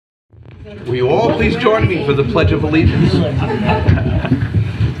Will you all please join me for the Pledge of Allegiance?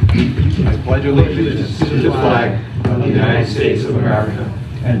 I pledge allegiance to the flag of the United States of America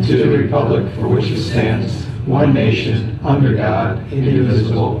and to the republic for which it stands, one nation, under God,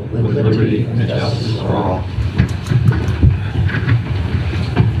 indivisible, with liberty and justice for all.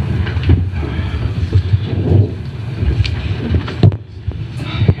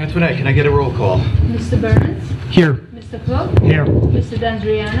 Antoinette, can I get a roll call? Mr. Burns? Here. Mr. Cook? Here. Mr.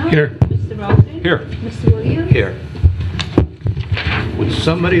 D'Andriano? Here. Mr. Rossi? Here. Mr. Williams? Here. Would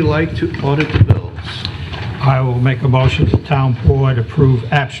somebody like to audit the bills? I will make a motion the town board approve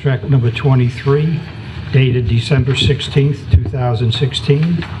abstract number 23, dated December 16th,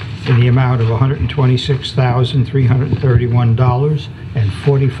 2016, in the amount of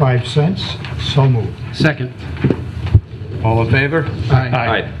 $126,331.45. So moved. Second. All in favor?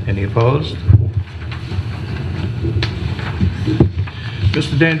 Aye. Any opposed?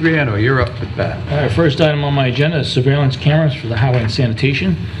 Mr. D'Andriano, you're up with that. All right, first item on my agenda is surveillance cameras for the highway and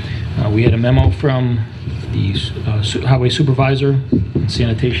sanitation. We had a memo from the highway supervisor and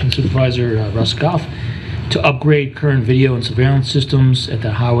sanitation supervisor, Russ Goff, to upgrade current video and surveillance systems at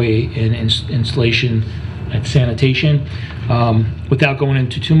the highway and installation at sanitation. Without going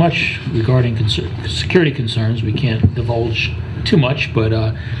into too much regarding security concerns, we can't divulge too much, but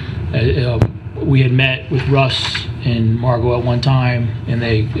we had met with Russ and Margot at one time, and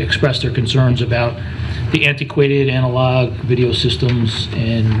they expressed their concerns about the antiquated analog video systems,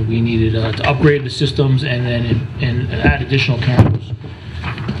 and we needed to upgrade the systems and then add additional cameras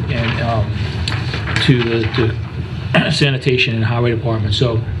and to the sanitation and highway department.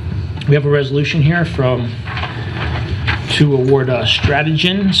 So we have a resolution here to award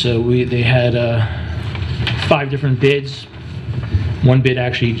Stratagen. So they had 5 different bids. One bid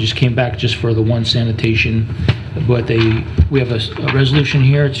actually just came back just for the one sanitation, but we have a resolution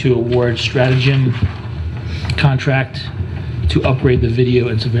here to award Stratagem contract to upgrade the video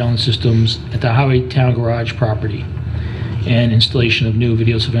and surveillance systems at the Highway Town Garage property and installation of new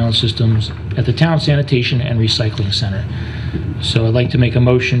video surveillance systems at the Town Sanitation and Recycling Center. So I'd like to make a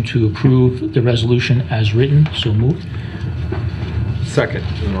motion to approve the resolution as written. So moved. Second.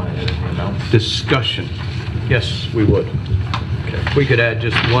 Discussion. Yes, we would. Okay. We could add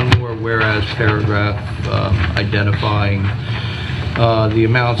just one more whereas paragraph identifying the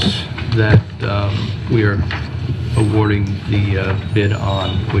amounts that we are awarding the bid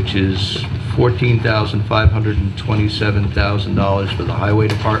on, which is $14,527,000 for the highway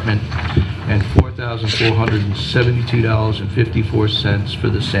department and $4,472.54 for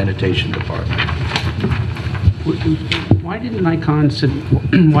the sanitation department. Why didn't Nikon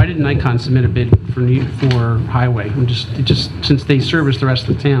submit a bid for highway? It just since they service the rest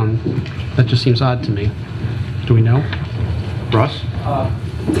of the town, that just seems odd to me. Do we know? Russ?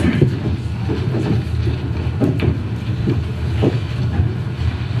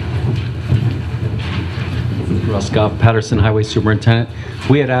 Russ Goff, Patterson Highway Superintendent.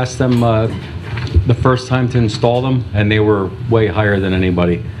 We had asked them the first time to install them, and they were way higher than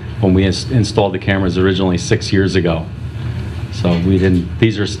anybody when we installed the cameras originally 6 years ago. So we didn't,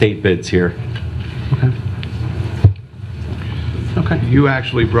 these are state bids here. Okay. Okay. You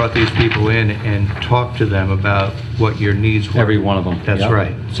actually brought these people in and talked to them about what your needs were. Every one of them. That's Yep.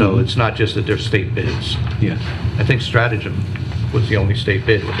 right. So it's not just that they're state bids. Yeah. I think Stratagem was the only state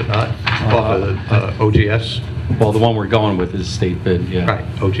bid, was it not? Off of the OGS? Well, the one we're going with is state bid, yeah. Right,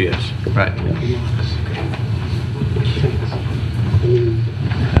 OGS, right. I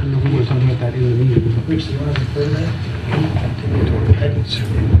don't know if we were talking about that in the meeting. Which the article for that?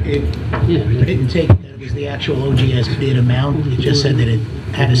 It didn't take that it was the actual OGS bid amount. It just said that it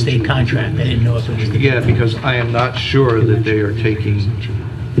had a state contract. I didn't know if it was the... Yeah, because I am not sure that they are taking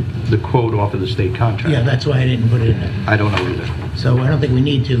the quote off of the state contract. Yeah, that's why I didn't put it in there. I don't know either. So I don't think we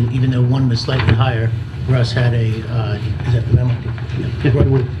need to, even though one was slightly higher. Russ had a, is that the memo?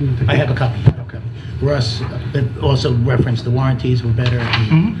 I have a copy. Okay. Russ also referenced the warranties were better.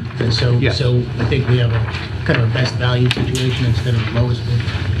 And so, Yes. so I think we have a kind of a best value situation instead of lowest bid.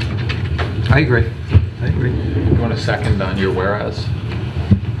 I agree. I agree. You want a second on your whereas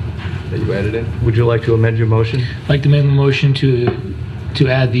that you edited? Would you like to amend your motion? I'd like to make a motion to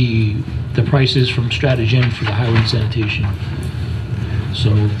add the prices from Stratagem for the highway and sanitation.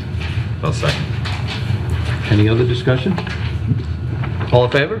 So moved. I'll second. Any other discussion? All in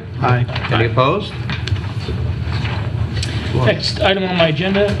favor? Aye. Any opposed? Next item on my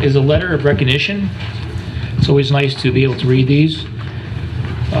agenda is a letter of recognition. It's always nice to be able to read these.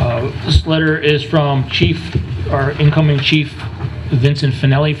 This letter is from our incoming Chief Vincent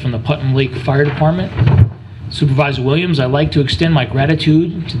Finelli from the Putnam Lake Fire Department. Supervisor Williams, I'd like to extend my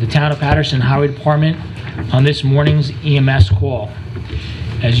gratitude to the Town of Patterson Highway Department on this morning's EMS call.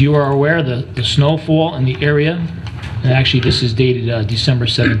 As you are aware, the snowfall in the area, and actually this is dated December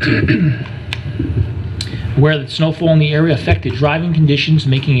 17th, where the snowfall in the area affected driving conditions,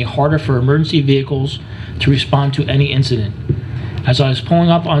 making it harder for emergency vehicles to respond to any incident. As I was pulling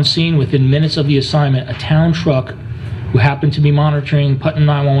up on scene within minutes of the assignment, a town truck who happened to be monitoring Putnam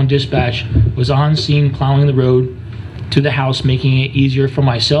 911 dispatch was on scene plowing the road to the house, making it easier for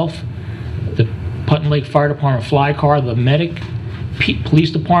myself, the Putnam Lake Fire Department fly car, the medic,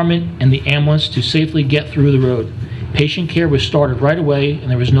 police department, and the ambulance to safely get through the road. Patient care was started right away, and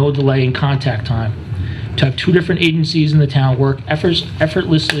there was no delay in contact time. To have two different agencies in the town work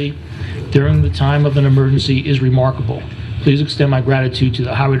effortlessly during the time of an emergency is remarkable. Please extend my gratitude to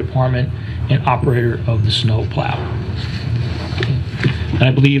the Highway Department and operator of the snow plow. And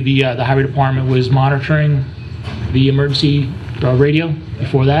I believe the Highway Department was monitoring the emergency radio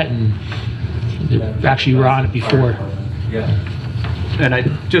before that, and they actually were on it before. And I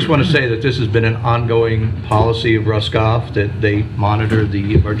just want to say that this has been an ongoing policy of Russ Goff, that they monitor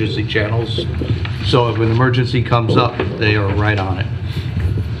the emergency channels. So if an emergency comes up, they are right on it.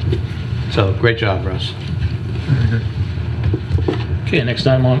 So great job, Russ. Okay, next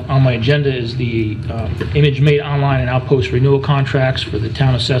item on my agenda is the image made online and outpost renewal contracts for the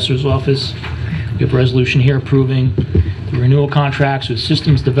Town Assessor's Office. We have a resolution here approving the renewal contracts with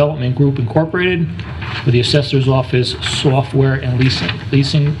Systems Development Group Incorporated for the Assessor's Office software and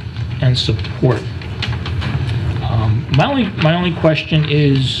leasing and support. My only question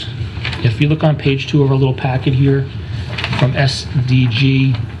is, if you look on page 2 of our little packet here from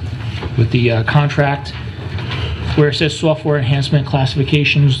SDG with the contract, where it says software enhancement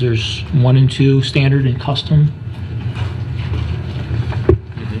classifications, there's 1 and 2, standard and custom.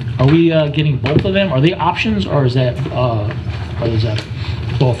 Are we getting both of them? Are they options, or is that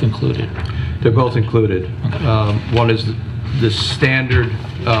both included? They're both included. One is the standard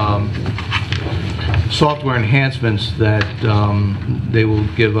software enhancements that they will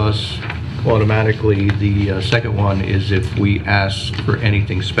give us automatically. The second one is if we ask for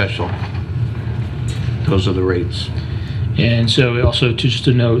anything special. Those are the rates. And so also just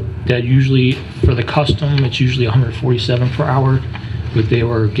to note that usually for the custom, it's usually $147 per hour, but they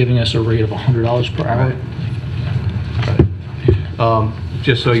were giving us a rate of $100 per hour. Right.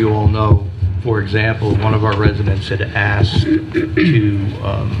 Just so you all know, for example, one of our residents had asked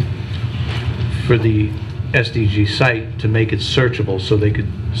for the SDG site to make it searchable so they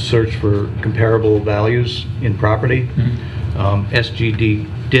could search for comparable values in property. Mm-hmm. SGD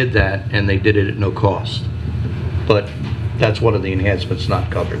did that, and they did it at no cost. But that's one of the enhancements not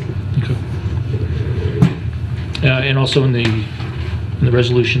covered. Okay. And also in the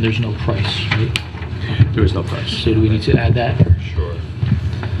resolution, there's no price, right? There is no price. So do we need to add that? Sure.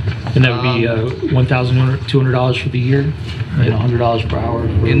 And that would be $1,200 for the year, and $100 per hour.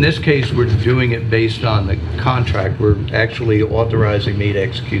 In this case, we're doing it based on the contract. We're actually authorizing me to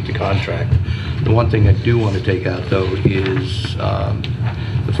execute the contract. The one thing I do want to take out, though, is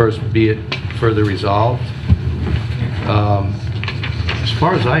the first, be it further resolved. As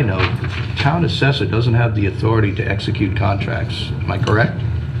far as I know, the town assessor doesn't have the authority to execute contracts. Am I correct?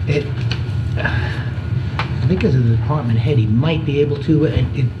 Because of the department head, he might be able to.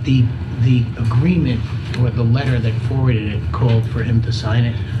 The agreement or the letter that forwarded it called for him to sign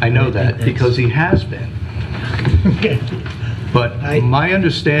it. I know that because he has been. But my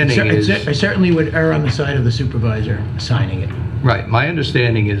understanding is... I certainly would err on the side of the supervisor signing it. Right. My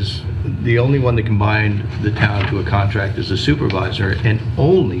understanding is the only one that can bind the town to a contract is the supervisor, and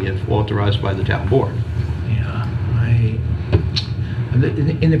only if authorized by the town board. Yeah,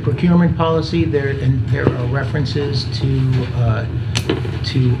 in the procurement policy, there are references to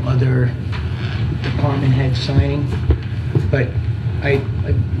other department heads signing, but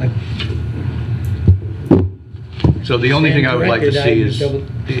So the only thing I would like to see is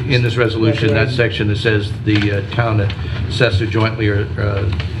in this resolution, that section that says the town assessor jointly or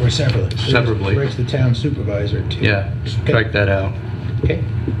separately. Where's the town supervisor to? Yeah, strike that out. Okay.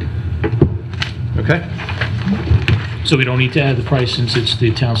 Okay? So we don't need to add the price since it's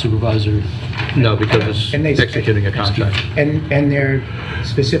the town supervisor. No, because it's executing a contract. And they're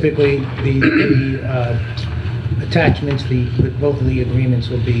specifically the attachments, both of the agreements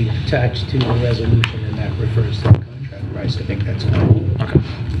will be attached to the resolution, and that refers to the contract price. I think that's fine. Okay.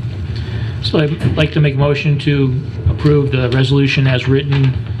 So I'd like to make a motion to approve the resolution as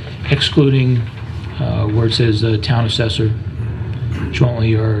written, excluding where it says town assessor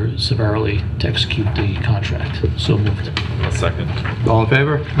jointly or severally to execute the contract. So moved. A second. All in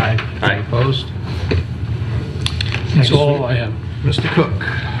favor? Aye. Aye. Opposed? That's all I have. Mr. Cook.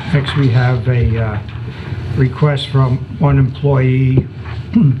 Next, we have a request from one employee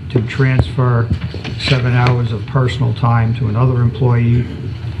to transfer 7 hours of personal time to another employee,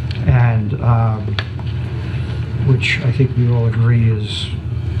 and which I think we all agree is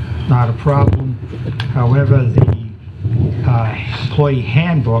not a problem. However, the employee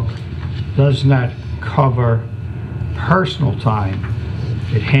handbook does not cover personal time.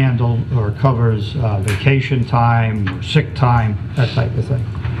 It covers vacation time, or sick time, that type of thing.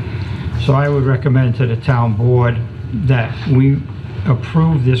 So I would recommend to the town board that we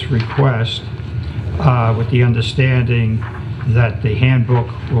approve this request with the understanding that the handbook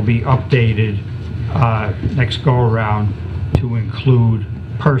will be updated next go-around to include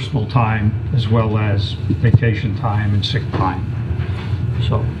personal time as well as vacation time and sick time.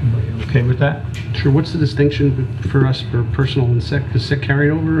 So, everybody okay with that? Sure, what's the distinction for us for personal and sick? Does sick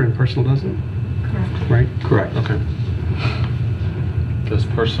carry over and personal doesn't? Correct. Right? Correct. Okay. Does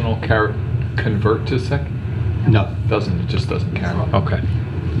personal convert to sick? No. Doesn't, it just doesn't carry. Okay.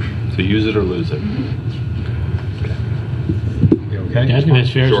 So use it or lose it. You okay? Yeah, I think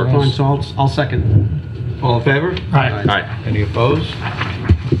that's fair. Sure. as long Fine, as- so I'll second. All in favor? Aye. Aye. Any opposed?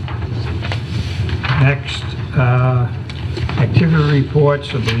 Next, activity reports.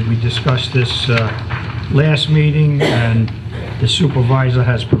 I believe we discussed this last meeting, and the supervisor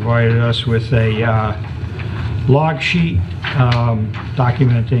has provided us with a log sheet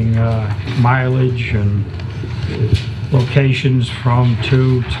documenting mileage and locations from,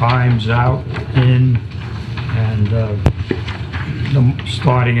 to, times out, in, and the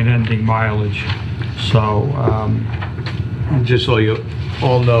starting and ending mileage. So, Just so you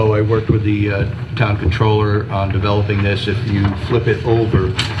all know, I worked with the town controller on developing this. If you flip it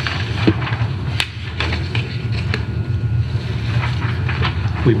over,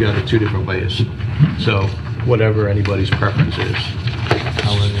 we've got it 2 different ways. So whatever anybody's preference is.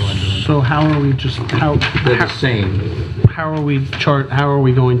 So how are we just, They're the same. how are we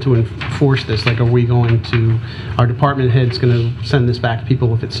going to enforce this? Like, are we going to, our department head's going to send this back to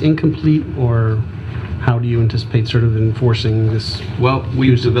people if it's incomplete, or how do you anticipate sort of enforcing this? Well,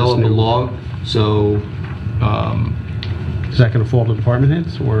 we've Use of this developed a new- law, so Is that going to fall to department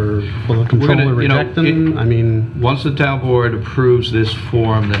heads, or will the controller you know, reject them? I mean, once the town board approves this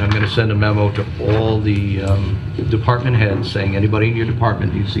form, then I'm going to send a memo to all the department heads saying anybody in your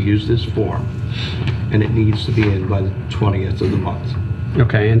department needs to use this form, and it needs to be in by the 20th of the month.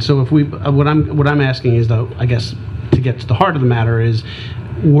 okay, and so if we, what I'm asking is, though, I guess, to get to the heart of the matter is,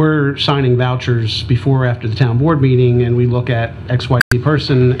 we're signing vouchers before or after the town board meeting, and we look at XYZ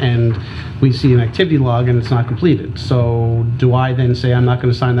person, and we see an activity log, and it's not completed. So do I then say I'm not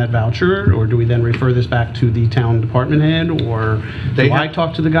going to sign that voucher, or do we then refer this back to the town department head, or They do I have-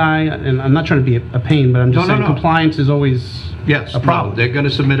 talk to the guy? And I'm not trying to be a pain, but I'm just No, no, saying no. compliance is always Yes, a problem. they're going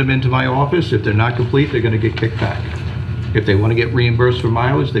to submit them into my office. If they're not complete, they're going to get kicked back. If they want to get reimbursed for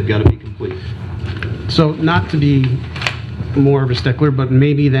mileage, they've got to be complete. So not to be more of a stickler, but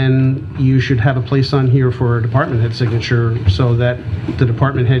maybe then you should have a place on here for a department head signature so that the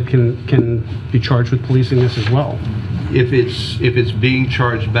department head can be charged with policing this as well. If it's being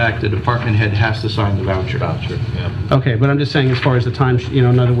charged back, the department head has to sign the voucher. Yeah. Okay, but I'm just saying as far as the time, you know,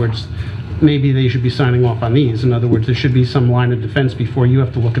 in other words, maybe they should be signing off on these. In other words, there should be some line of defense before you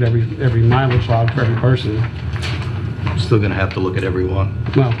have to look at every mileage log for every person. Still going to have to look at every one.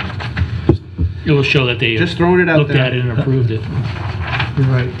 Well, It will show that they just throwing it out looked there. at it and approved it. you're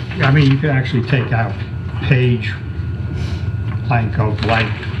right. I mean, you can actually take out page, blank of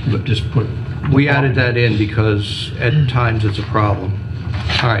blank, but just put. We added that in because at times it's a problem.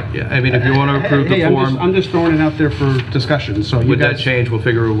 All right, yeah, I mean, if you want to approve the Hey, I'm form, just throwing it out there for discussion, so you with that guys, change, we'll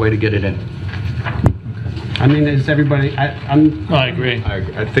figure a way to get it in. I mean, is everybody, I'm, I agree.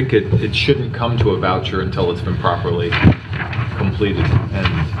 I think it shouldn't come to a voucher until it's been properly completed,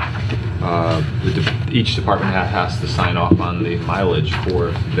 and each department has to sign off on the mileage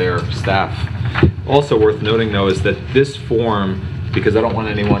for their staff. Also worth noting, though, is that this form, because I don't want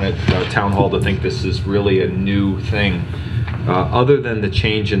anyone at Town Hall to think this is really a new thing, other than the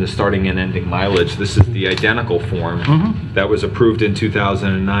change in the starting and ending mileage, this is the identical form that was approved in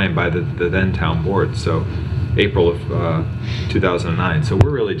 2009 by the then town board, so April of 2009. So we're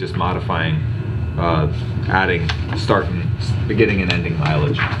really just modifying, adding beginning and ending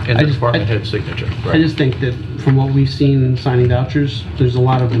mileage. And I the just- department head signature. I just think that from what we've seen in signing vouchers, there's a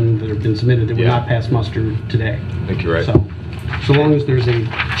lot of them that have been submitted that would Yeah. not pass muster today. I think you're right. So long as there's a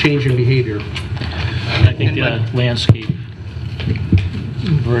change in behavior. I think the landscape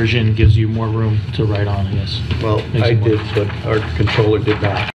version gives you more room to write on, I guess. Well, Makes I it more- did, but our controller did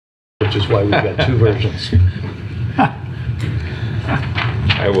not, which is why we've got 2 versions.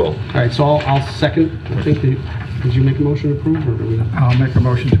 I will. All right, so I'll second, I think, did you make a motion to approve, or do we? I'll make a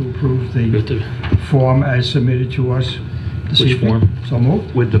motion to approve the form as submitted to us this Which evening. form? So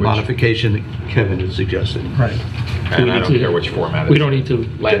moved? With the modification that Kevin had suggested. Right. And we I need don't to- care which format it We is. don't need to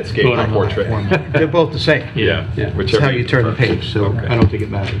Landscape vote or on the portrait. format. They're both the same. Yeah, Yeah. It's whichever how you turn the prefer. page, so Okay. I don't think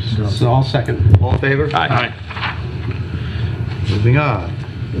it matters. So I'll second. All in favor? Aye. Moving on.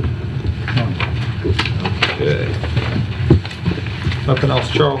 Okay. Nothing else,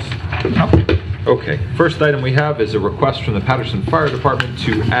 Charles? No. Okay, first item we have is a request from the Patterson Fire Department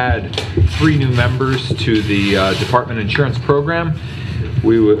to add 3 new members to the department insurance program.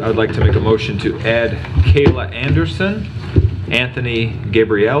 I'd like to make a motion to add Kayla Anderson, Anthony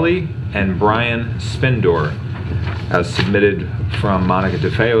Gabrielli, and Brian Spindor, as submitted from Monica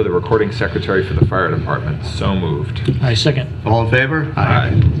DeFeo, the recording secretary for the fire department. So moved. I second. All in favor?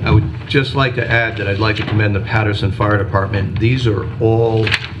 Aye. I would just like to add that I'd like to commend the Patterson Fire Department. These are all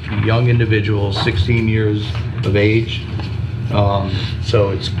young individuals, 16 years of age. So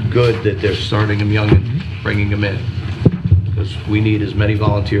it's good that they're starting them young and bringing them in, because we need as many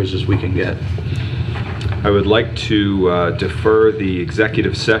volunteers as we can get. I would like to defer the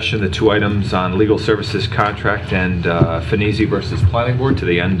executive session, the 2 items on legal services contract and Finisi versus planning board, to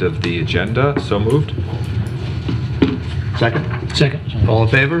the end of the agenda. So moved. Second? Second. All in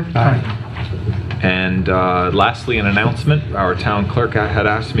favor? Aye. And lastly, an announcement. Our town clerk had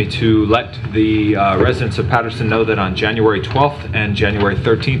asked me to let the residents of Patterson know that on January 12th and January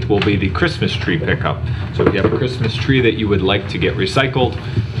 13th will be the Christmas tree pickup. So if you have a Christmas tree that you would like to get recycled,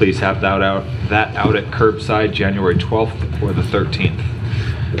 please have that out at curbside January 12th or the 13th.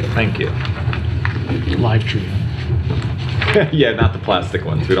 Thank you. Live tree. Yeah, not the plastic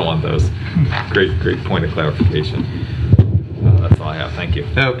ones. We don't want those. Great point of clarification. That's all I have. Thank you.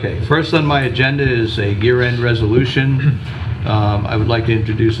 Okay, first on my agenda is a year-end resolution. I would like to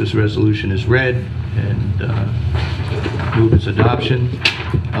introduce this resolution as read and move its adoption.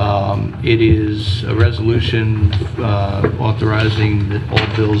 It is a resolution authorizing that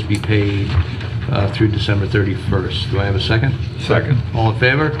all bills be paid through December 31st. Do I have a second? Second. All in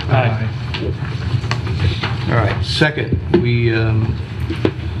favor? Aye. All right, second, we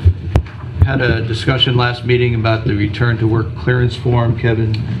had a discussion last meeting about the return to work clearance form.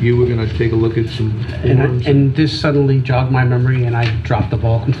 Kevin, you were going to take a look at some forms. And this suddenly jogged my memory, and I dropped the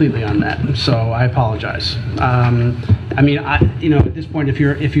ball completely on that, so I apologize. I mean, at this point, if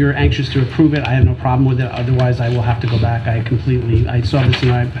you're anxious to approve it, I have no problem with it. Otherwise, I will have to go back. I saw this in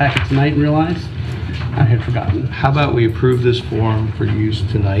my packet tonight and realized I had forgotten. How about we approve this form for use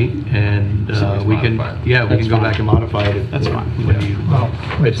tonight, and we can, modify it. we That's can go fine. back and modify it. That's fine. When you, Well,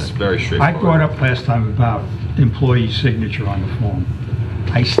 wait a It's second. very I straightforward. brought up last time about employee signature on the form.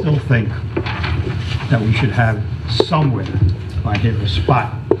 I still think that we should have somewhere on here a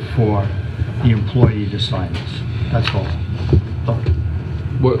spot for the employee to sign this. That's all.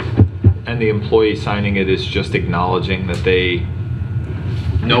 And the employee signing it is just acknowledging that they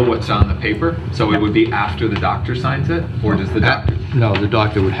know what's on the paper? So it would be after the doctor signs it? Or does the doctor? No, the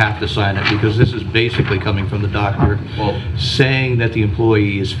doctor would have to sign it, because this is basically coming from the doctor Well, saying that the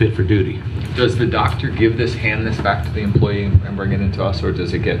employee is fit for duty. does the doctor hand this back to the employee and bring it into us, or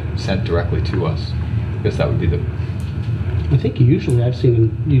does it get sent directly to us? I guess that would be the... I think usually I've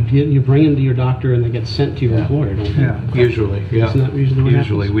seen you bring them to your doctor and they get sent to your employer, don't you? Yeah. Usually, yeah. Isn't that usually what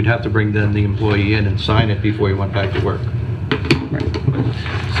Usually, happens? we'd have to bring then the employee in and sign it before he went back to work. Right,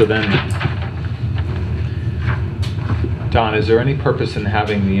 okay. So then, Don, is there any purpose in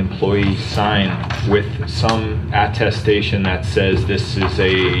having the employee sign with some attestation that says this is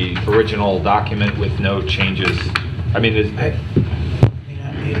a original document with no changes? I mean,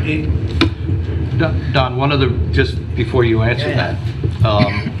 Don, one of the, just before you answer Yeah.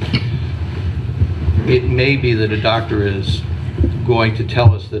 that, it may be that a doctor is going to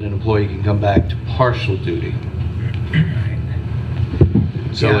tell us that an employee can come back to partial duty.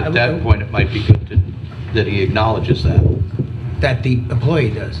 So Yeah, at that point, it might be good that he acknowledges that. That the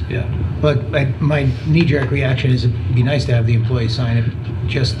employee does. Yeah. But my knee-jerk reaction is it'd be nice to have the employee sign it,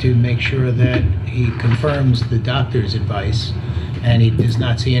 just to make sure that he confirms the doctor's advice, and he does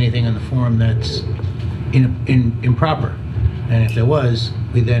not see anything on the form that's improper. And if there was,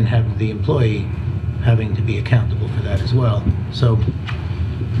 we then have the employee having to be accountable for that as well. So,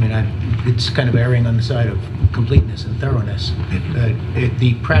 I mean, it's kind of erring on the side of completeness and thoroughness.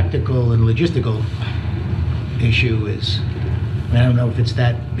 The practical and logistical issue is, I don't know if it's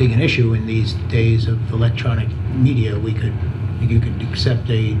that big an issue in these days of electronic media. You could accept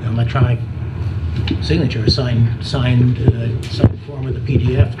an electronic signature, a signed form with a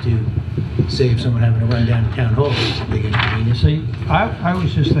PDF to save someone having to run down to town hall. It's a big inconvenience. See, I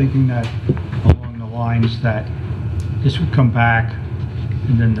was just thinking that along the lines that this would come back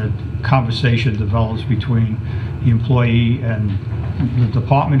and then the conversation develops between the employee and the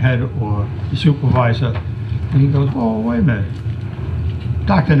department head or the supervisor, and he goes, "Oh, wait a minute,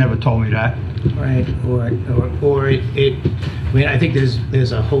 doctor never told me that." Right, or it, I mean, I think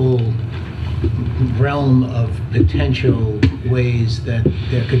there's a whole realm of potential ways that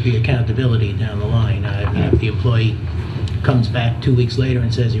there could be accountability down the line. I mean, if the employee comes back 2 weeks later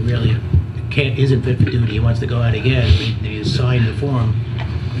and says he really isn't fit for duty, he wants to go out again, he sign the form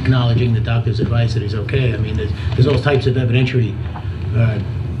acknowledging the doctor's advice that he's okay. I mean, there's all types of evidentiary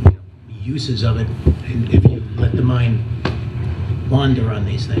uses of it if you let the mind wander on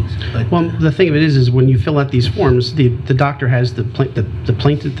these things. But, Well, the thing of it is when you fill out these forms, the doctor has the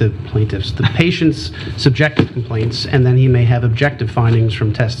patient's subjective complaints, and then he may have objective findings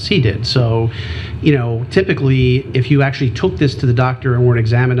from tests he did. So, typically, if you actually took this to the doctor and weren't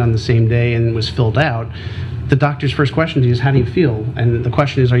examined on the same day and was filled out, the doctor's first question to you is, how do you feel? And the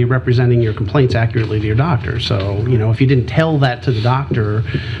question is, are you representing your complaints accurately to your doctor? So, if you didn't tell that to the doctor,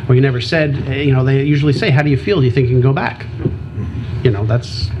 or you never said, they usually say, how do you feel? Do you think you can go back?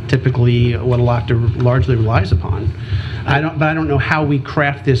 That's typically what a doctor largely relies upon. I don't know how we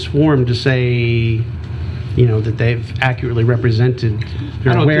craft this form to say, that they've accurately represented.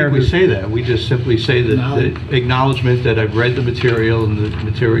 I don't think we say that. We just simply say that the acknowledgement that I've read the material and the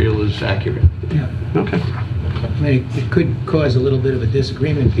material is accurate. yeah. Okay. I mean, it could cause a little bit of a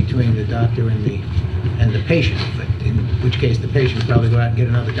disagreement between the doctor and the patient, but in which case the patient would probably go out and get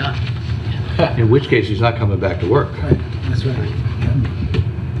another doctor. In which case, he's not coming back to work. Right, that's right.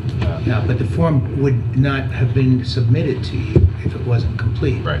 Yeah, but the form would not have been submitted to you if it wasn't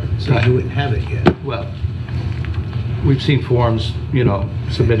complete. Right. So you wouldn't have it yet. Well, we've seen forms,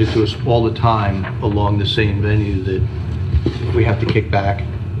 submitted to us all the time along the same venue that we have to take it back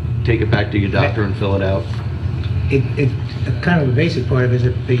to your doctor and fill it out. It kind of a basic part of it is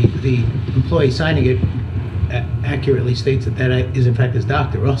that the employee signing it accurately states that is in fact his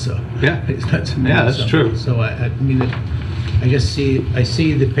doctor also. Yeah. It's not submitted Yeah, to that's somebody. true. So I mean, I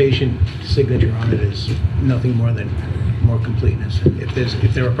see the patient signature on it as nothing more than more completeness. And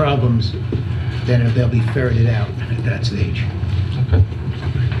if there are problems, then they'll be ferreted out at that stage. Okay.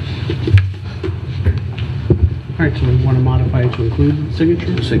 All right, so we want to modify it to include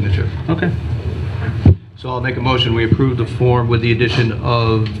signature? Signature. Okay. So I'll make a motion, we approve the form with the addition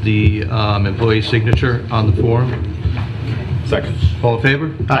of the employee signature on the form. Second. All in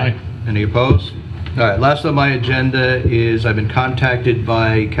favor? Aye. Any opposed? All right, last on my agenda is I've been contacted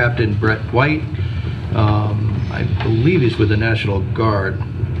by Captain Brett White. I believe he's with the National Guard.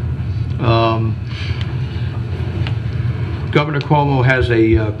 Governor Cuomo has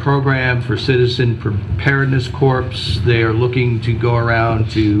a program for Citizen Preparedness Corps. They are looking to go around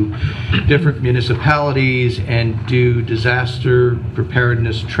to different municipalities and do disaster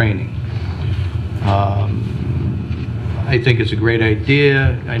preparedness training. I think it's a great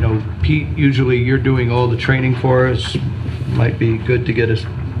idea. I know, Pete, usually you're doing all the training for us. Might be good to get a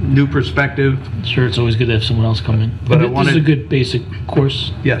new perspective. Sure, it's always good to have someone else come in. But I This is wanted- a good basic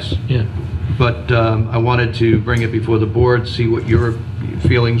course. Yes. Yeah. But I wanted to bring it before the board, see what your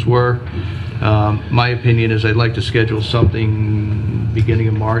feelings were. My opinion is I'd like to schedule something beginning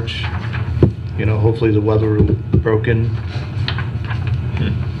of March. Hopefully the weather will be broken.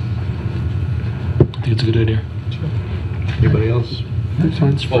 I think it's a good idea. Anybody else? That's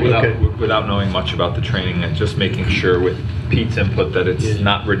fine. Well, Okay. without knowing much about the training and just making sure with Pete's input that it's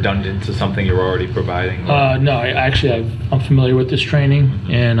not redundant to something you're already providing. No, I'm familiar with this training,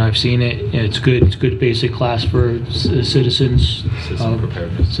 and I've seen it. And it's good. It's good basic class for citizens. Citizen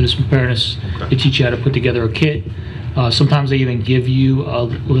preparedness. Citizen preparedness. Okay. They teach you how to put together a kit. Sometimes they even give you a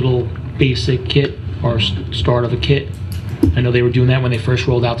little basic kit or start of a kit. I know they were doing that when they first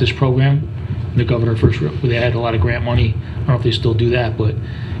rolled out this program. The governor they had a lot of grant money. I don't know if they still do that, but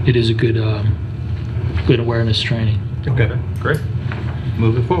it is a good awareness training. Okay. Great.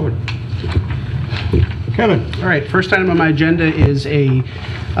 Moving forward. Kevin? All right, first item on my agenda is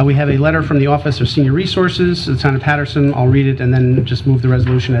we have a letter from the Office of Senior Resources, the town of Patterson. I'll read it and then just move the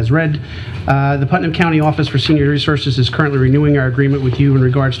resolution as read. The Putnam County Office for Senior Resources is currently renewing our agreement with you in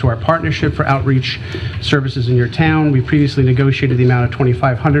regards to our partnership for outreach services in your town. We previously negotiated the amount of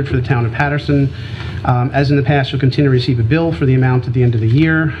 $2,500 for the town of Patterson. As in the past, you'll continue to receive a bill for the amount at the end of the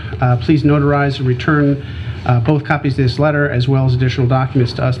year. Please notarize and return both copies of this letter as well as additional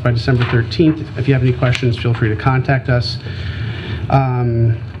documents to us by December 13th. If you have any questions, feel free to contact us.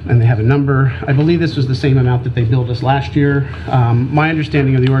 And they have a number. I believe this was the same amount that they billed us last year. My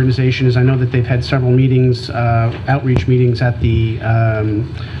understanding of the organization is I know that they've had several meetings, outreach meetings at the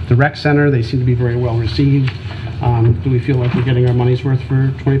rec center. They seem to be very well received. Do we feel like we're getting our money's worth for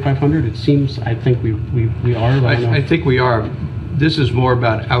 $2,500? It seems, I think we are. But I don't know. I think we are. This is more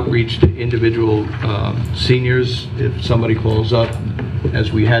about outreach to individual seniors. If somebody calls up,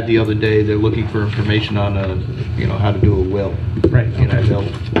 as we had the other day, they're looking for information on how to do a will. Right. Okay. They'll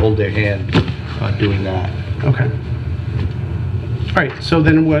hold their hand doing that. Okay. All right, so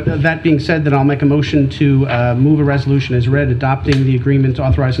then that being said, then I'll make a motion to move a resolution as read, adopting the agreement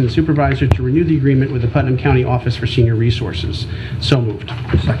authorizing the supervisor to renew the agreement with the Putnam County Office for Senior Resources. So moved.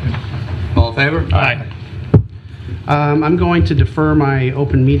 Second. All in favor? Aye. I'm going to defer my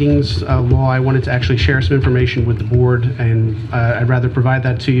open meetings law. I wanted to actually share some information with the board, and I'd rather provide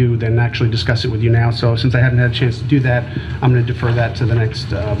that to you than actually discuss it with you now. So since I haven't had a chance to do that, I'm going to defer that to the next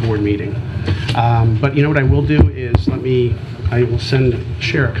board meeting. But you know what I will do is I will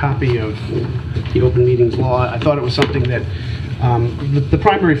share a copy of the open meetings law. I thought it was something that the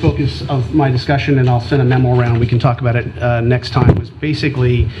primary focus of my discussion, and I'll send a memo around, we can talk about it next time, was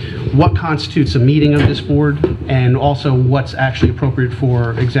basically what constitutes a meeting of this board and also what's actually appropriate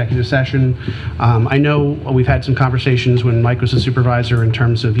for executive session. I know we've had some conversations when Mike was a supervisor in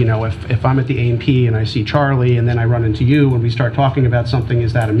terms of, if I'm at the A&P and I see Charlie and then I run into you and we start talking about something,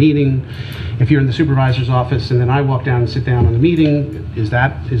 is that a meeting? If you're in the supervisor's office and then I walk down and sit down on the meeting, is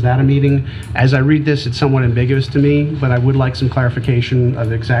that a meeting? As I read this, it's somewhat ambiguous to me, but I would like some clarification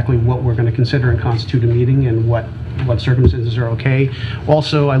of exactly what we're going to consider and constitute a meeting and what circumstances are okay.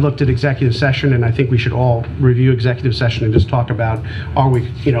 Also, I looked at executive session, and I think we should all review executive session and just talk about, are we,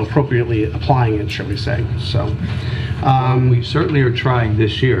 appropriately applying it, shall we say. So, We certainly are trying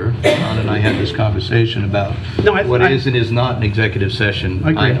this year. Ron and I had this conversation about what is and is not an executive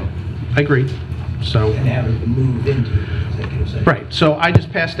session item. I agree. So. And have it moved into executive session. Right, so I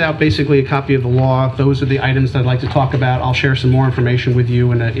just passed out basically a copy of the law. Those are the items that I'd like to talk about. I'll share some more information with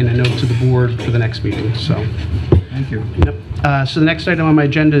you in a note to the board for the next meeting, so. Thank you. Yep. So the next item on my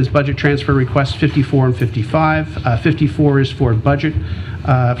agenda is budget transfer requests 54 and 55. 54 is for budget,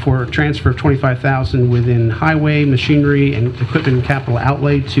 for transfer of $25,000 within highway, machinery, and equipment and capital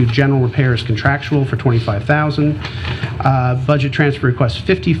outlay to general repairs contractual for $25,000. Budget transfer request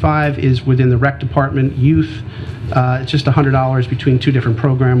 55 is within the rec department, youth. It's just $100 between two different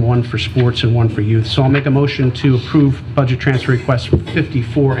programs, one for sports and one for youth. So I'll make a motion to approve budget transfer requests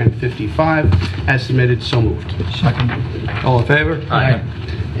 54 and 55 as submitted. So moved. Second. All in favor? Aye.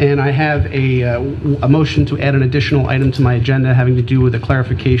 And I have a motion to add an additional item to my agenda having to do with a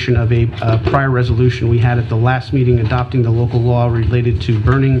clarification of a prior resolution we had at the last meeting adopting the local law related to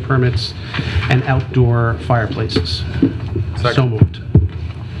burning permits and outdoor fireplaces. So moved.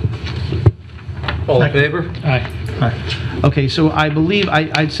 All in favor? Aye. Okay, so I believe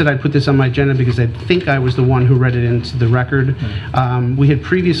I said I'd put this on my agenda because I think I was the one who read it into the record. We had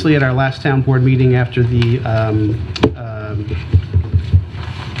previously at our last town board meeting after the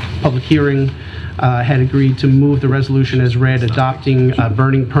public hearing had agreed to move the resolution as read, adopting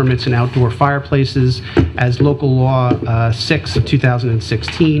burning permits in outdoor fireplaces as local law 6 of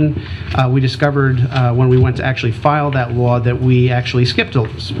 2016. We discovered when we went to actually file that law that we actually skipped a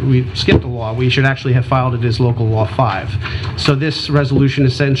law. We should actually have filed it as local law 5. So this resolution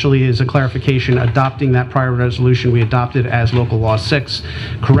essentially is a clarification adopting that prior resolution we adopted as local law 6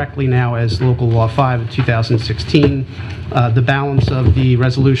 correctly now as local law 5 of 2016. The balance of the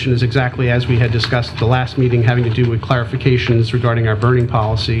resolution is exactly as we had discussed at the last meeting, having to do with clarifications regarding our burning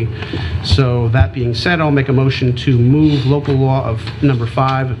policy. So that being said, I'll make a motion to move local law of number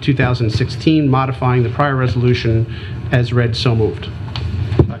 5 of 2016, modifying the prior resolution as read. So moved.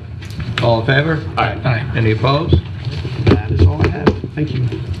 All in favor? Aye. Any opposed? That is all I have. Thank you.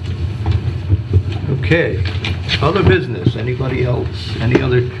 Okay. Other business? Anybody else? Any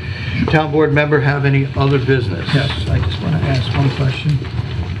other town board member have any other business? Yes, I just want to ask one question.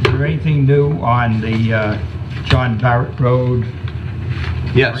 Is there anything new on the John Barrett Road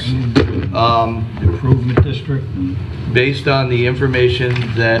Yes. Improvement District? Based on the information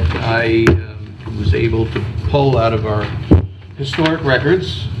that I was able to pull out of our historic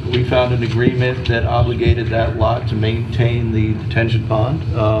records, we found an agreement that obligated that lot to maintain the detention pond.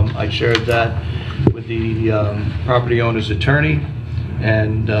 I shared that with the property owner's attorney,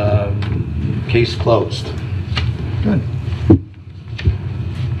 and case closed. Good.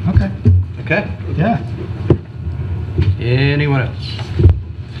 Okay. Okay? Yeah. Anyone else?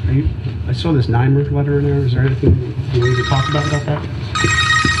 I saw this NYMER letter in there. Is there anything you need to talk about that?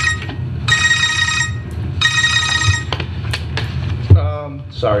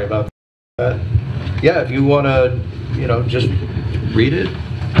 Sorry about that. Yeah, if you want to, just read it.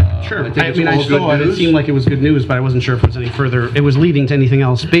 Sure. I think it's I all good saw it. It news. seemed like it was good news, but I wasn't sure if it was any further. It was leading to anything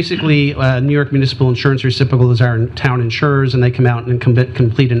else. Basically, New York Municipal Insurance Reciprocal is our town insurers, and they come out and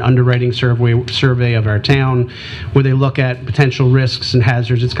complete an underwriting survey of our town, where they look at potential risks and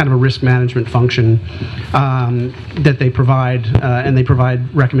hazards. It's kind of a risk management function that they provide, and they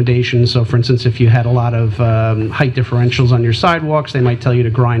provide recommendations. So, for instance, if you had a lot of height differentials on your sidewalks, they might tell you to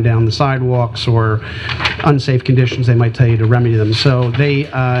grind down the sidewalks, or unsafe conditions, they might tell you to remedy them. So they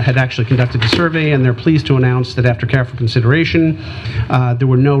had actually conducted a survey, and they're pleased to announce that after careful consideration, there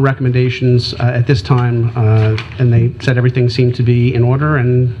were no recommendations at this time, and they said everything seemed to be in order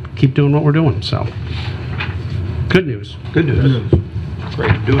and keep doing what we're doing. So, good news. Good news.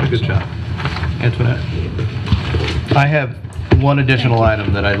 Great, doing a good job. Antoinette? I have one additional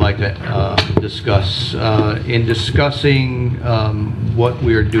item that I'd like to discuss. In discussing what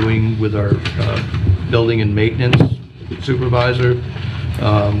we are doing with our building and maintenance supervisor,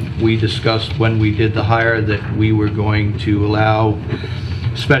 we discussed when we did the hire that we were going to allow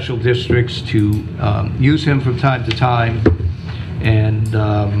special districts to use him from time to time, and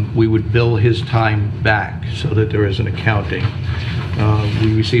we would bill his time back so that there is an accounting.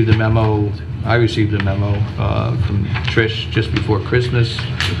 We received a memo, I received a memo from Trish just before Christmas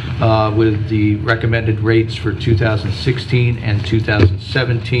with the recommended rates for 2016 and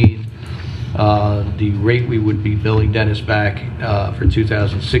 2017. The rate we would be billing Dennis back for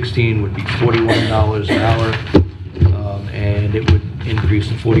 2016 would be $41 an hour, and it would increase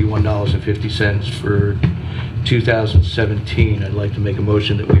to $41.50 for 2017. I'd like to make a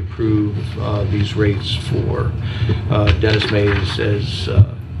motion that we approve these rates for Dennis Mays as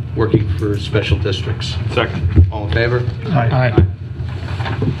working for special districts. Second. All in favor? Aye.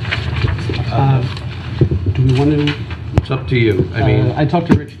 Do we want to... It's up to you. I mean, I talked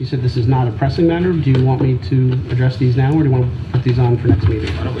to Rich. He said this is not a pressing matter. Do you want me to address these now, or do you want to put these on for next meeting?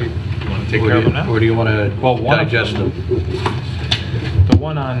 Why don't we, you want to take care of them now? or do you want to Well, one of digest them? The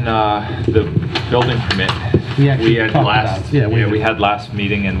one on the building permit, We actually we had talked last, about it. Yeah, we we did. had last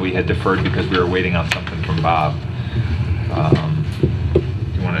meeting and we had deferred because we were waiting on something from Bob. Do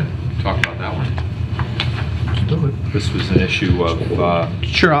you want to talk about that one? This was an issue of,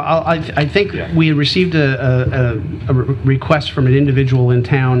 Sure. I think Yeah. we had received a request from an individual in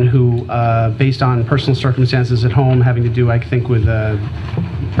town who, based on personal circumstances at home, having to do, I think, with a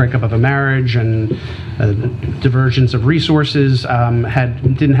breakup of a marriage and divergence of resources,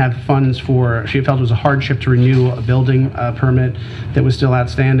 didn't have funds for. She felt it was a hardship to renew a building permit that was still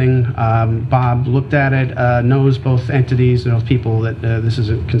outstanding. Bob looked at it, knows both entities, knows people that this is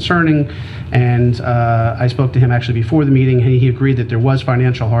concerning, and I spoke to him actually before the meeting, and he agreed that there was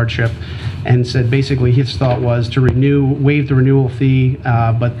financial hardship, and said basically his thought was to waive the renewal fee,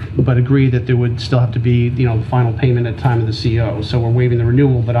 but agree that there would still have to be, the final payment at time of the CO. So we're waiving the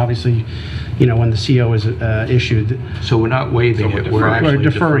renewal, but obviously, when the CO is issued, So we're not waiving So we're it, we're deferring. actually or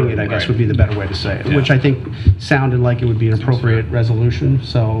deferring it, I guess right. would be the better way to say it, Yeah. which I think sounded like it would be an appropriate resolution.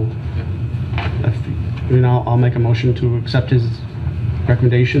 So, I'll make a motion to accept his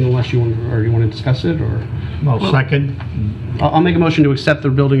recommendation, unless you want to discuss it, or Well, second. I'll make a motion to accept the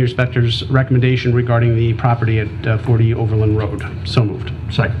building inspector's recommendation regarding the property at 40 Overland Road. So moved.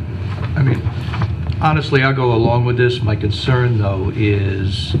 Second. I mean, honestly, I'll go along with this. My concern, though,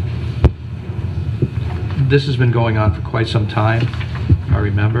 is this has been going on for quite some time, I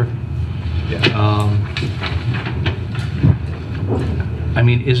remember. I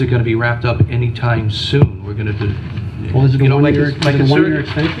mean, is it going to be wrapped up anytime soon? We're going to do... Well, is it a one-year concern-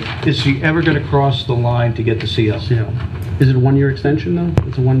 extension? Is she ever going to cross the line to get the CO? Yeah. Is it a one-year extension, though?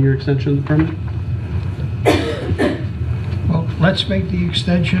 It's a one-year extension of the permit? Well, let's make the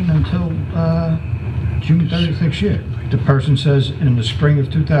extension until June 30th next year. The person says in the spring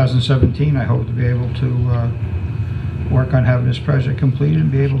of 2017, I hope to be able to work on having this project completed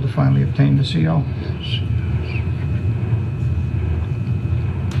and be able to finally obtain the CO.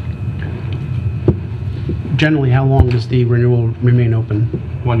 Generally, how long does the renewal remain open?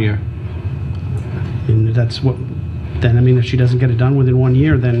 1 year. And that's what, then, if she doesn't get it done within 1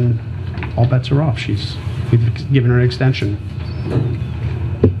 year, then all bets are off. We've given her an extension.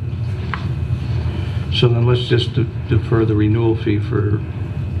 So then let's just defer the renewal fee for a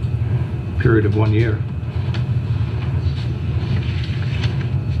period of 1 year.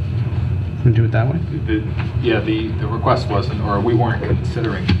 And do it that way? The request wasn't, or we weren't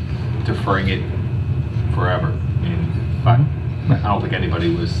considering deferring it forever. I mean, I don't think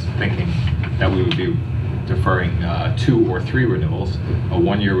anybody was thinking that we would be deferring 2 or 3 renewals, a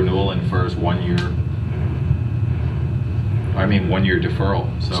 1-year renewal and first 1 year 1-year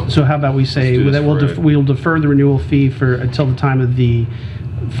deferral, so. So how about we say Let's do that this for we'll defer the renewal fee for, until the time of the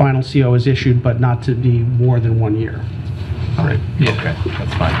final CO is issued, but not to be more than 1 year. All right, okay,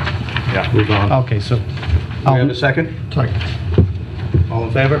 that's fine. Yeah. Move on. Okay, so. Do we have a second? All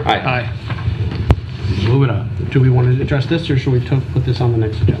in favor? Aye. Moving on. Do we want to address this, or should we put this on the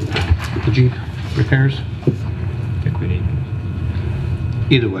next agenda? The Jeep repairs? I think we need.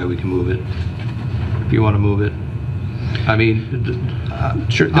 Either way, we can move it. If you want to move it. I mean,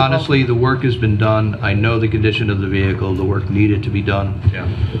 Sure. honestly, the work has been done. I know the condition of the vehicle, the work needed to be done. Yeah.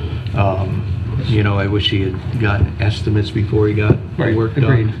 You know, I wish he had gotten estimates before he got the Right, work done.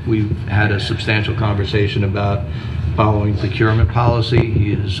 agreed. We've had a substantial conversation about following procurement policy.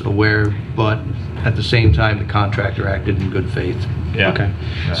 He is aware, but at the same time, the contractor acted in good faith. Yeah. Okay.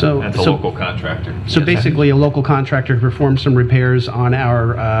 Yeah. So- That's a so- local contractor. So basically, a local contractor performed some repairs on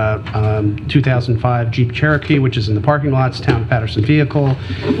our 2005 Jeep Cherokee, which is in the parking lots, town of Patterson vehicle.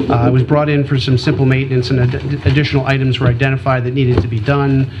 It was brought in for some simple maintenance, and additional items were identified that needed to be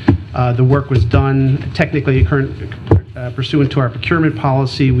done. The work was done. Technically, pursuant to our procurement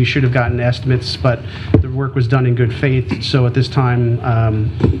policy, we should have gotten estimates, but the work was done in good faith. So at this time,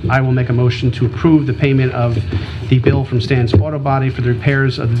 I will make a motion to approve the payment of the bill from Stan's Auto Body for the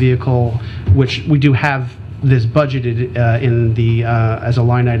repairs of the vehicle, which we do have this budgeted in the as a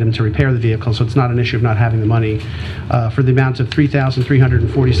line item to repair the vehicle, so it's not an issue of not having the money, for the amount of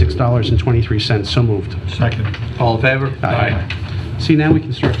 $3,346.23. So moved. Second. All in favor? Aye. See, now we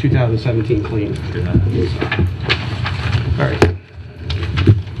can start 2017 clean. All right.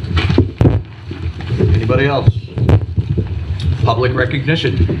 Anybody else? Public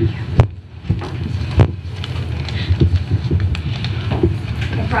recognition.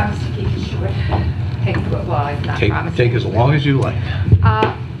 I promise to keep it short. Not promise. Take as long as you like.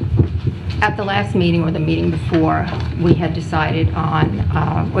 At the last meeting or the meeting before, we had decided on,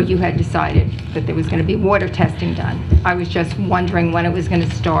 or you had decided that there was going to be water testing done. I was just wondering when it was going to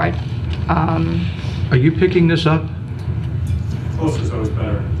start. Are you picking this up? Closer is always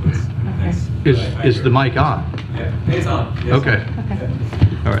better. Thanks. Is the mic on? Yeah, it's on. Yes. Okay.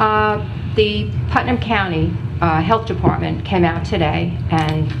 All right. The Putnam County Health Department came out today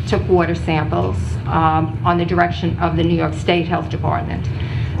and took water samples on the direction of the New York State Health Department.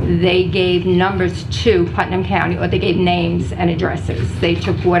 They gave numbers to Putnam County, or they gave names and addresses. They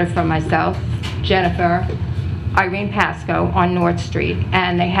took water from myself, Jennifer, Irene Pasco on North Street,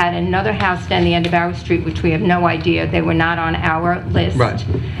 and they had another house down the end of our street, which we have no idea. They were not on our list. Right.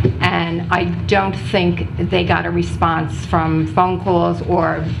 And I don't think they got a response from phone calls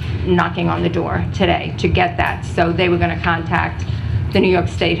or knocking on the door today to get that. So they were going to contact the New York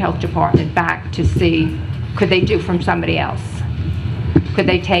State Health Department back to see, could they do from somebody else? Could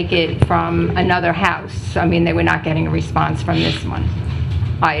they take it from another house? I mean, they were not getting a response from this one.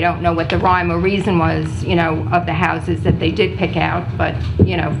 I don't know what the rhyme or reason was, you know, of the houses that they did pick out, but,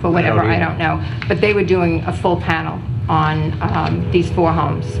 you know, for whatever, I don't know. But they were doing a full panel on these 4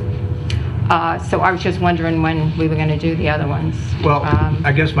 homes. So I was just wondering when we were going to do the other ones. Well,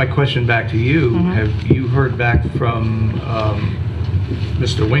 I guess my question back to you, have you heard back from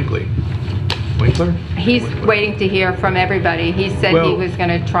Mr. Winkler? He's waiting to hear from everybody. He said he was going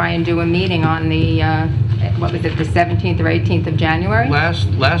to try and do a meeting on the, what was it, the 17th or 18th of January?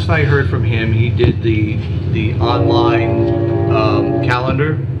 Last I heard from him, he did the online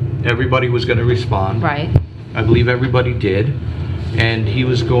calendar. Everybody was going to respond. Right. I believe everybody did. And he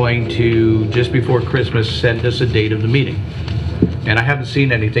was going to, just before Christmas, send us a date of the meeting. And I haven't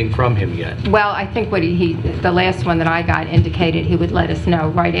seen anything from him yet. Well, I think what the last one that I got indicated he would let us know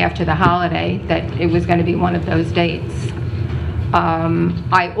right after the holiday that it was going to be one of those dates.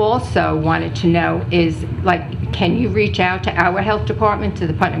 I also wanted to know is, like, can you reach out to our health department, to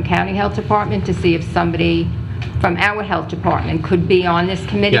the Putnam County Health Department, to see if somebody from our health department could be on this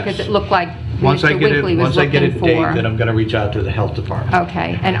committee? Yes. Because it looked like Once I Mr. get Winkley was a date, looking for. then I'm going to reach out to the health department.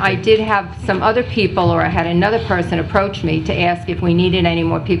 Okay, and I did have some other people, or I had another person approach me to ask if we needed any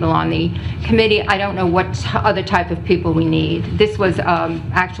more people on the committee. I don't know what other type of people we need. This was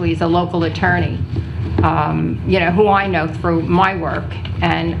actually is a local attorney, you know, who I know through my work,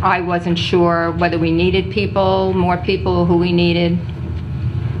 and I wasn't sure whether we needed people, more people, who we needed.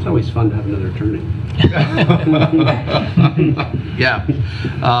 It's always fun to have another attorney. Yeah.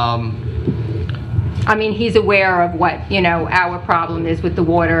 I mean, he's aware of what, you know, our problem is with the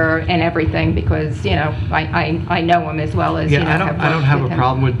water and everything, because, you know, I know him as well as, you know, Yeah, I don't have a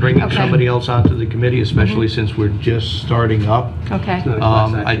problem with bringing Okay. somebody else onto the committee, especially since we're just starting up. Okay. Not a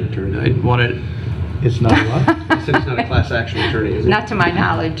class action attorney. I want to It's not what? He said he's not a class action attorney, is he? Not to my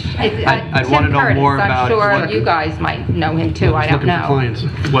knowledge. I'd wanna know more about I'm sure what- you guys might know him too, I He's don't looking for know. clients.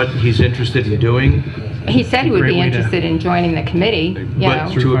 What he's interested in doing, He said he would Great be way to- interested in joining the committee, you but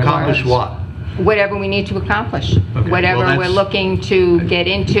know. to accomplish what? Whatever we need to accomplish. well, Whatever we're that's- looking to get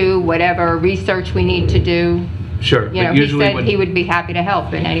into, whatever research we need to do. Sure, You know, but he usually said when, he would be happy to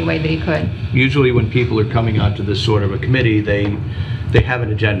help in any way that he could. usually when people are coming onto this sort of a committee, they have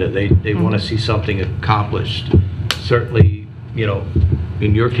an agenda. They want to see something accomplished. Certainly, you know,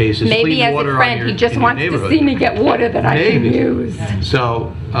 in your case, it's Maybe clean as water a on friend, your, he just in your wants to neighborhood. see me get water that I can Maybe. use.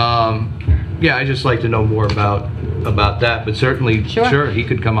 So, yeah, I'd just like to know more about that, but certainly, Sure. sure, he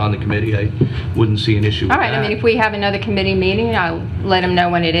could come on the committee. I wouldn't see an issue with All that. right, I mean, if we have another committee meeting, I'll let him know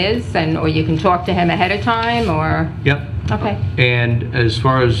when it is, or you can talk to him ahead of time, or, Yep. okay. And as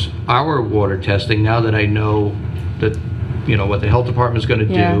far as our water testing, now that I know that, you know, what the health department's gonna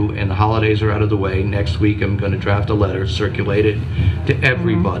Yeah. do, and the holidays are out of the way, next week I'm gonna draft a letter, circulate it to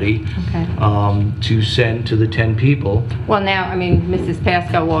everybody, Okay. to send to the 10 people, Well, now, I mean, Mrs.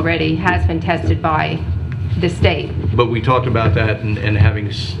 Pasco already has been tested by the state. but we talked about that and having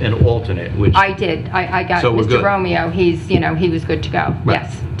an alternate, which, I did, I got So we're Mr. good. Romeo, he's, you know, he was good to go. Right.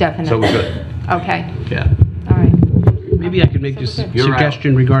 Yes, definitely. so we're good, Okay, yeah. all right. Maybe I could make So this we're good. You're out.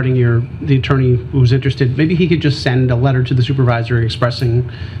 suggestion regarding the attorney who's interested. Maybe he could just send a letter to the supervisor expressing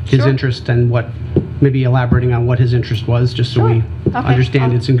his Sure. interest and maybe elaborating on what his interest was, just so Sure. we Okay.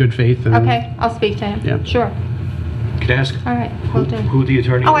 understand it's in good faith. And Okay, I'll speak to him. Yeah. Sure, Can I ask all right, will do. who the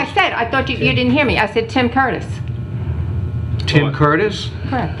attorney Oh, I is? said, I thought you didn't hear me. I said Tim Curtis. Tim Curtis?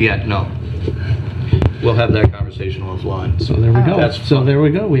 Correct. Yeah, no. We'll have that conversation offline. So there we go. That's So fine. there we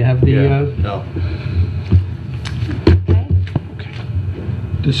go. We have the, No. Okay,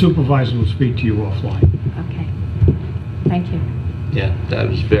 The supervisor will speak to you offline. okay. Thank you. Yeah, that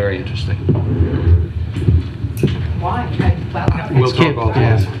was very interesting. Why? We'll talk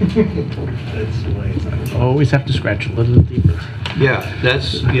offline. always have to scratch a little deeper. Yeah,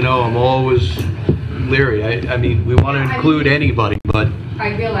 that's, you know, I'm always leery. I mean, we want to include anybody, but,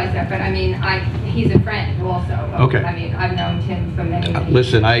 I realize that, but I mean, he's a friend also. Okay. I mean, I've known Tim for many, many years.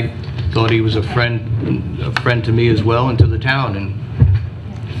 listen, I thought he was a friend to me as well and to the town, and,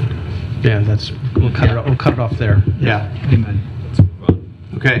 Yeah, we'll cut it off there. yeah. Amen.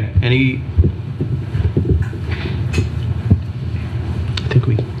 Okay, any,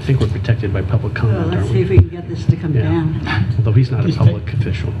 I think we're protected by public Well, comment, let's aren't see we? if we can get this to come Yeah. down. Although he's not a public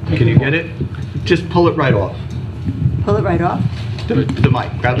official. can you get it? Just pull it right off. Pull it right off? The mic,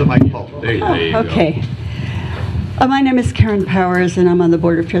 grab the mic, pull. There you go. Okay. My name is Karen Powers, and I'm on the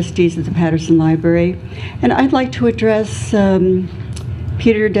Board of Trustees at the Patterson Library. And I'd like to address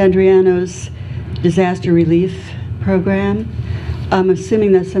Peter D'Andriano's disaster relief program. I'm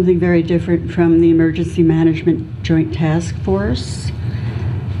assuming that's something very different from the Emergency Management Joint Task Force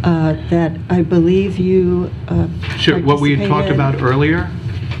that I believe you Sure, what we had talked participated. about earlier?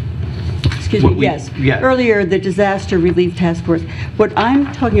 Excuse What me, we- yes. yeah. Earlier, the Disaster Relief Task Force. What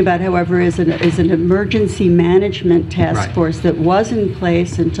I'm talking about, however, is an emergency management task Right. force that was in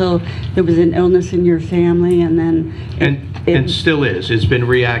place until there was an illness in your family, and then... And still is. It's been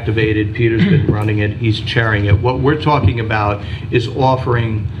reactivated. Peter's been running it. He's chairing it. What we're talking about is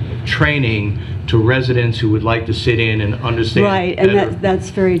offering training to residents who would like to sit in and understand Right, and better. that's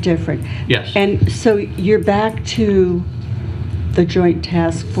very different. Yes. And so you're back to the joint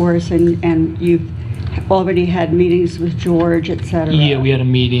task force, and you've already had meetings with George, et cetera. Yeah, we had a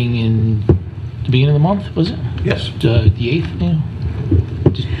meeting in the beginning of the month, was it? Yes. The 8th,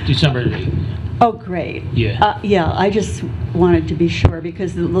 yeah? December 8th. Oh, great. Yeah. Yeah, I just wanted to be sure,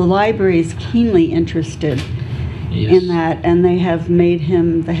 because the library is keenly interested Yes. in that, and they have made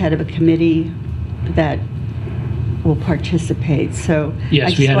him the head of a committee that will participate, so... I Yes,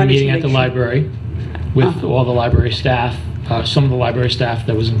 just we had a wanted to meeting at make the sure. library with all the library staff, some of the library staff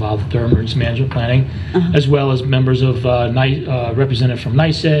that was involved with their emergency management planning, as well as members of, representative from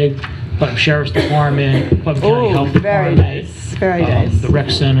NICEAG, Putnam Sheriff's Department, Putnam County Oh, Health very Department. nice, very nice. The rec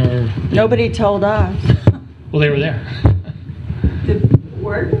center. Nobody told us. Well, they were there. The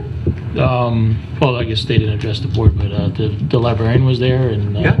word? Well, I guess they didn't address the board, but the librarian was there,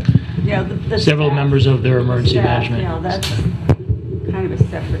 and Yeah. Yeah, the several staff. members of their emergency Staff, management. Yeah, that's kind of a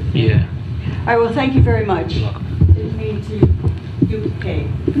separate thing. Yeah. All right, well, thank you very much. You're welcome. Didn't mean to duplicate.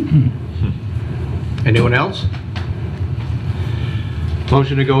 Anyone else?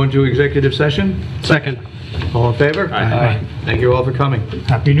 Motion to go into executive session? Second. All in favor? Aye. Thank you all for coming.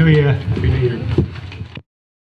 Happy New Year. Happy New Year.